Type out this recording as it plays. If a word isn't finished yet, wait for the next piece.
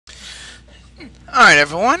Alright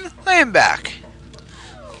everyone, I am back.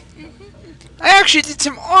 I actually did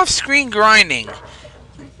some off-screen grinding.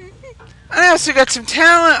 I also got some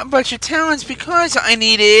talent, a bunch of talents because I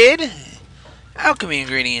needed alchemy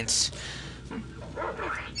ingredients.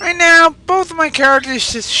 Right now, both of my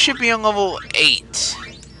characters just should be on level 8.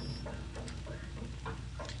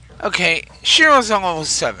 Okay, Shiro's on level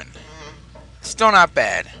 7. Still not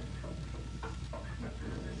bad.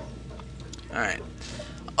 Alright.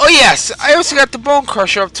 Oh yes, I also got the Bone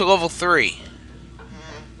Crusher up to level 3.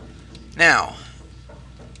 Now,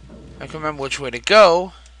 I can remember which way to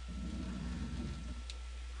go.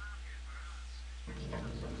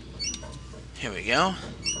 Here we go.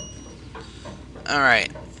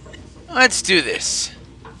 Alright. Let's do this.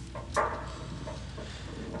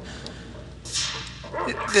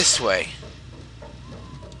 This way.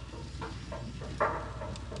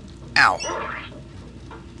 Ow.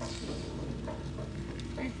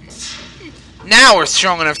 Now we're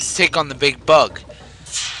strong enough to take on the big bug.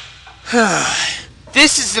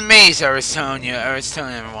 This is the maze I was telling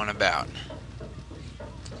everyone about.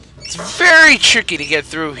 It's very tricky to get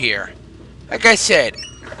through here. Like I said,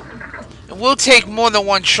 it will take more than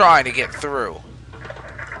one try to get through.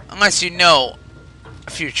 Unless you know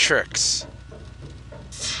a few tricks.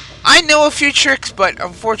 I know a few tricks, but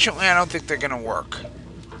unfortunately I don't think they're gonna work.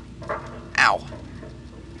 Ow.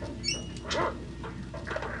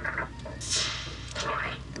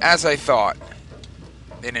 As I thought,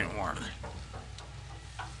 they didn't work.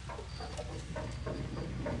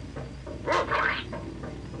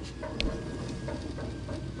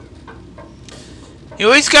 You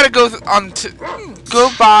always gotta go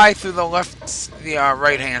by through the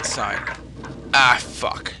right hand side. Ah,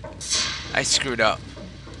 fuck. I screwed up.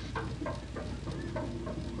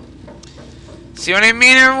 See what I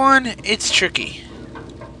mean, everyone? It's tricky.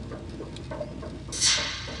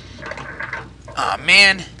 Aw,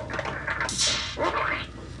 man.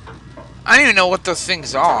 I don't even know what those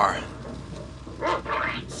things are.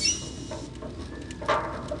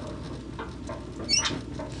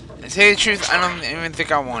 To tell you the truth, I don't even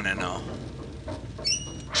think I want to know.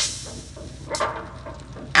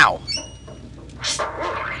 Ow.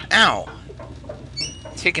 Ow.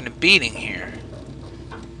 Taking a beating here.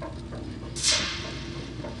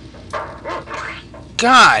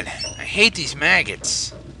 God, I hate these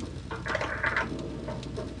maggots.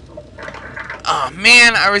 Oh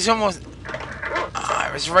man, I was almost... I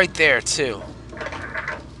was right there too.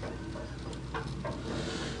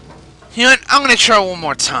 You know what? I'm gonna try one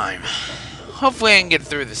more time. Hopefully I can get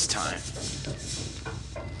through this time.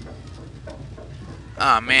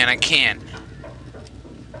 Ah, man, I can't.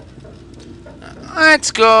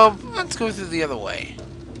 Let's go through the other way.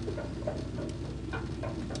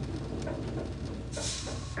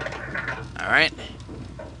 Alright.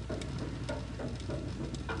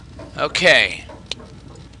 Okay.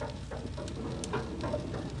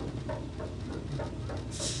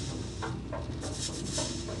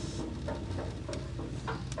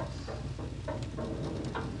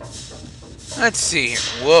 Let's see here.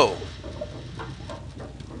 Whoa.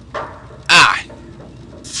 Ah.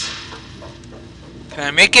 Can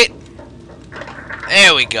I make it?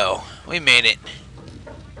 There we go. We made it.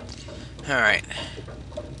 Alright.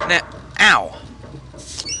 Now, ow.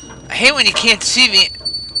 I hate when you can't see the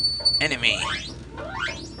enemy.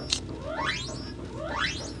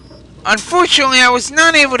 Unfortunately, I was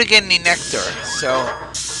not able to get any nectar, so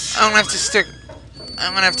I'm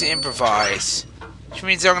gonna have to improvise. Which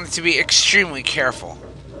means I'm going to have to be extremely careful.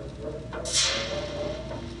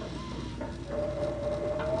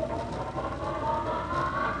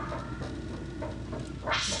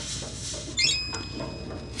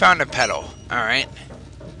 Found a petal. Alright.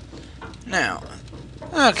 Now.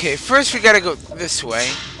 Okay, first we gotta go this way.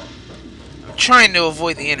 I'm trying to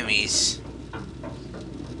avoid the enemies.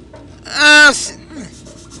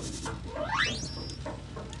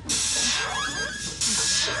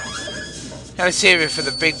 Gotta save it for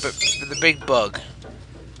the big bug.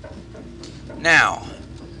 Now,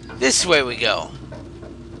 this way we go.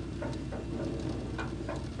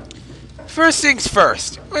 First things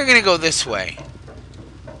first, we're gonna go this way.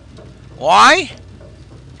 Why?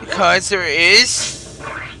 Because there is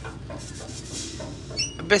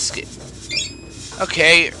a biscuit.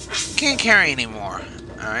 Okay, can't carry anymore.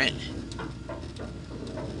 Alright.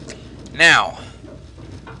 Now,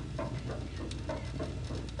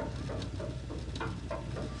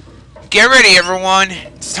 get ready, everyone.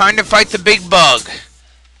 It's time to fight the big bug.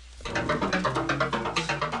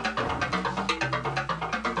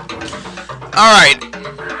 Alright.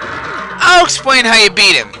 I'll explain how you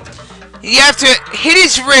beat him. You have to hit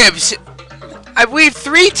his ribs, I believe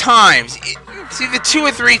 3 times. It's either 2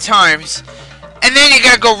 or 3 times. And then you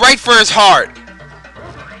gotta go right for his heart.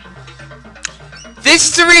 This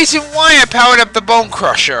is the reason why I powered up the Bone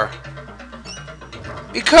Crusher.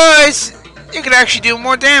 Because you can actually do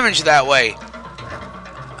more damage that way.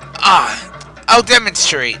 I'll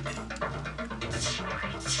demonstrate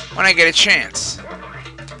when I get a chance.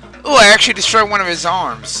 Ooh, I actually destroyed one of his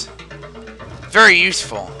arms. Very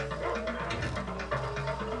useful.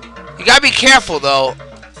 You gotta be careful though.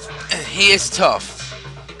 He is tough.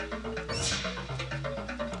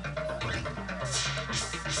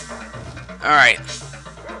 Alright.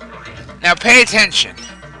 Now pay attention.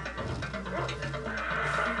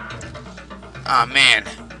 Aw, man.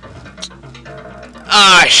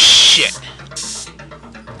 Ah, shit.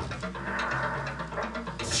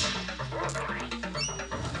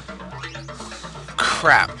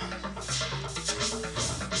 Crap.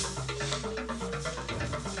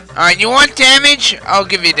 Alright, you want damage? I'll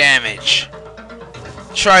give you damage.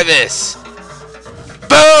 Try this.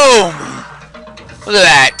 Boom! Look at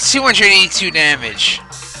that. 282 damage.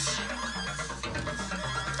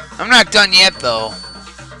 I'm not done yet, though.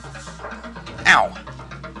 Ow.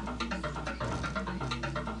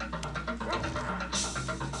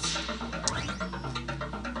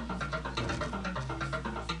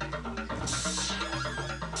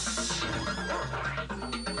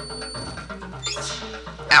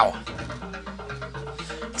 Ow.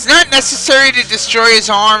 It's not necessary to destroy his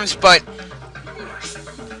arms, but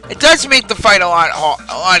it does make the fight a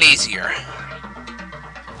lot easier.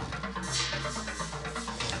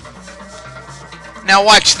 Now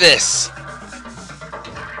watch this.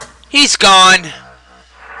 He's gone.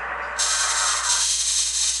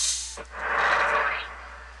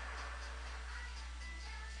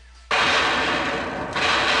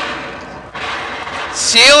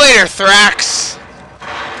 See you later, Thraxx.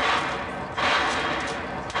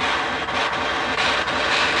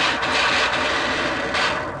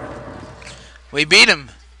 We beat him.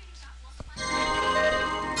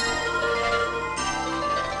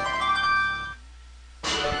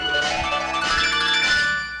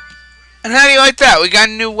 And how do you like that? We got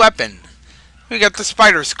a new weapon. We got the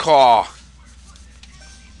spider's claw.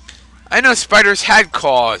 I know spiders had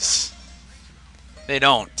claws. They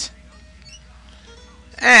don't.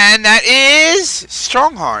 And that is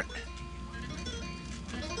Strongheart.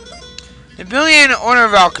 Ability and Order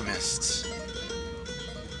of Alchemists.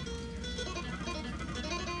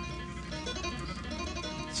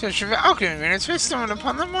 Search for alchemy units bestowed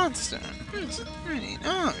upon the monster.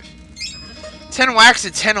 10 wax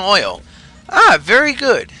and 10 oil. Ah, very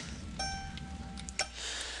good.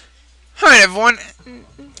 Alright, everyone.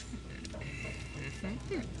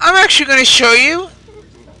 I'm actually going to show you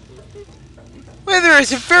where there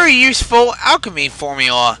is a very useful alchemy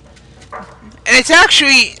formula. And it's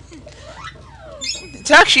actually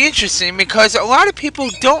interesting because a lot of people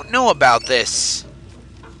don't know about this.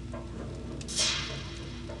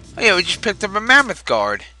 Oh yeah, we just picked up a mammoth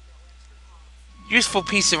guard. Useful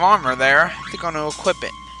piece of armor there. I think I'm going to equip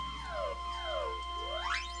it.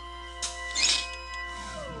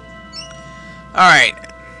 Alright.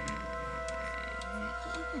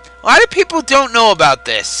 A lot of people don't know about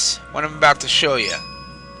this, what I'm about to show you.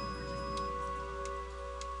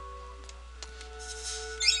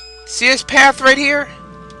 See this path right here?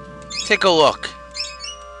 Take a look.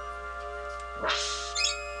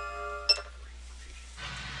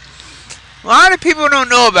 A lot of people don't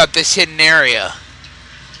know about this hidden area.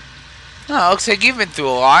 Oh, looks like you've been through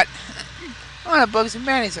a lot. A lot of bugs and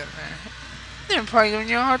baddies up there. They're probably giving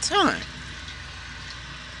you a hard time.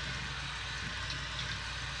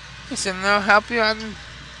 Listen, they'll help you on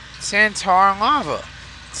sand, tar, and lava.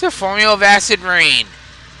 It's a formula of acid rain.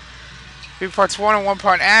 3 parts water and 1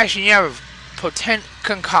 part ash, and you have a potent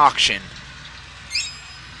concoction.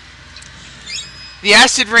 The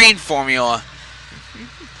acid rain formula.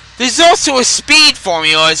 There's also a speed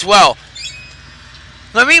formula as well.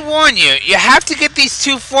 Let me warn you, you have to get these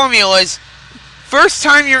 2 formulas first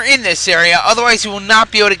time you're in this area, otherwise you will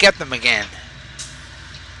not be able to get them again.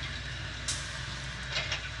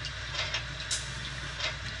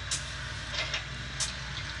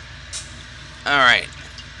 Alright.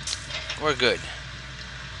 We're good.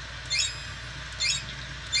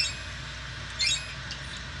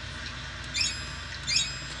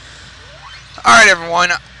 Alright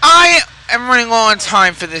everyone, I am running low on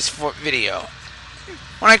time for this video.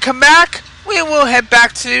 When I come back, we will head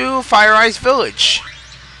back to Fire Eyes Village.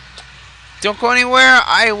 Don't go anywhere,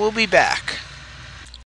 I will be back.